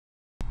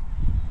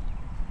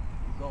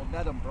So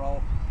net him,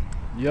 bro.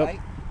 Yep. Right?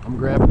 I'm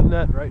grabbing the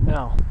net right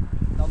now.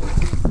 Another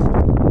piece.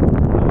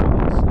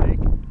 Snake.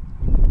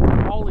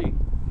 Holly.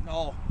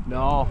 No.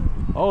 No.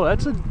 Oh,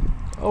 that's a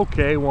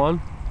okay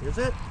one. Is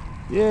it?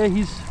 Yeah,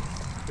 he's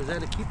Is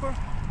that a keeper?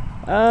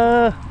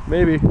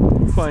 maybe.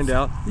 We'll find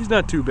out. He's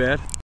not too bad.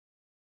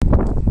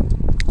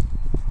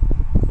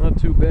 Not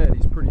too bad.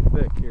 He's pretty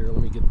thick. Here,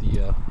 let me get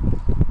the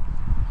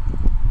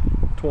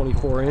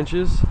 24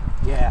 inches.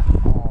 Yeah.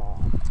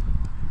 Oh,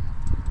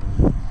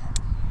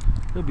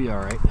 He'll be all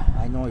right.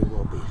 I know he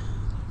will be.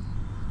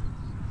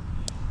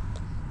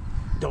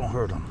 Don't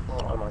hurt him. Oh,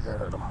 I'm not gonna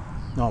hurt him.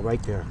 No,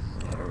 right there.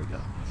 There we go.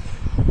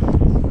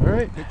 All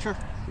right. Picture?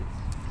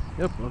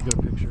 Yep, I'll get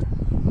a picture.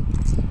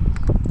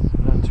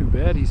 Not too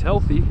bad. He's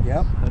healthy.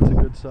 Yep. That's a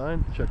good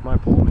sign. Check my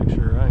pole, make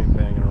sure I ain't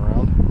banging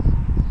around.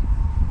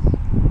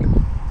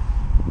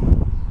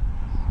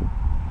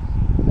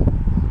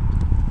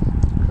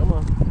 Come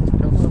on.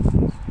 Come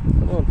on.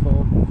 Come on,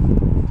 phone.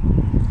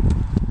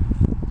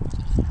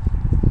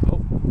 Oh,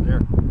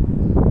 there.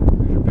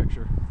 There's your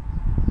picture.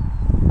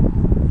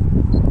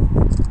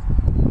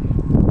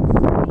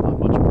 Not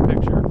much of a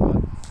picture, but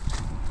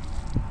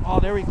Oh,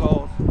 there we go.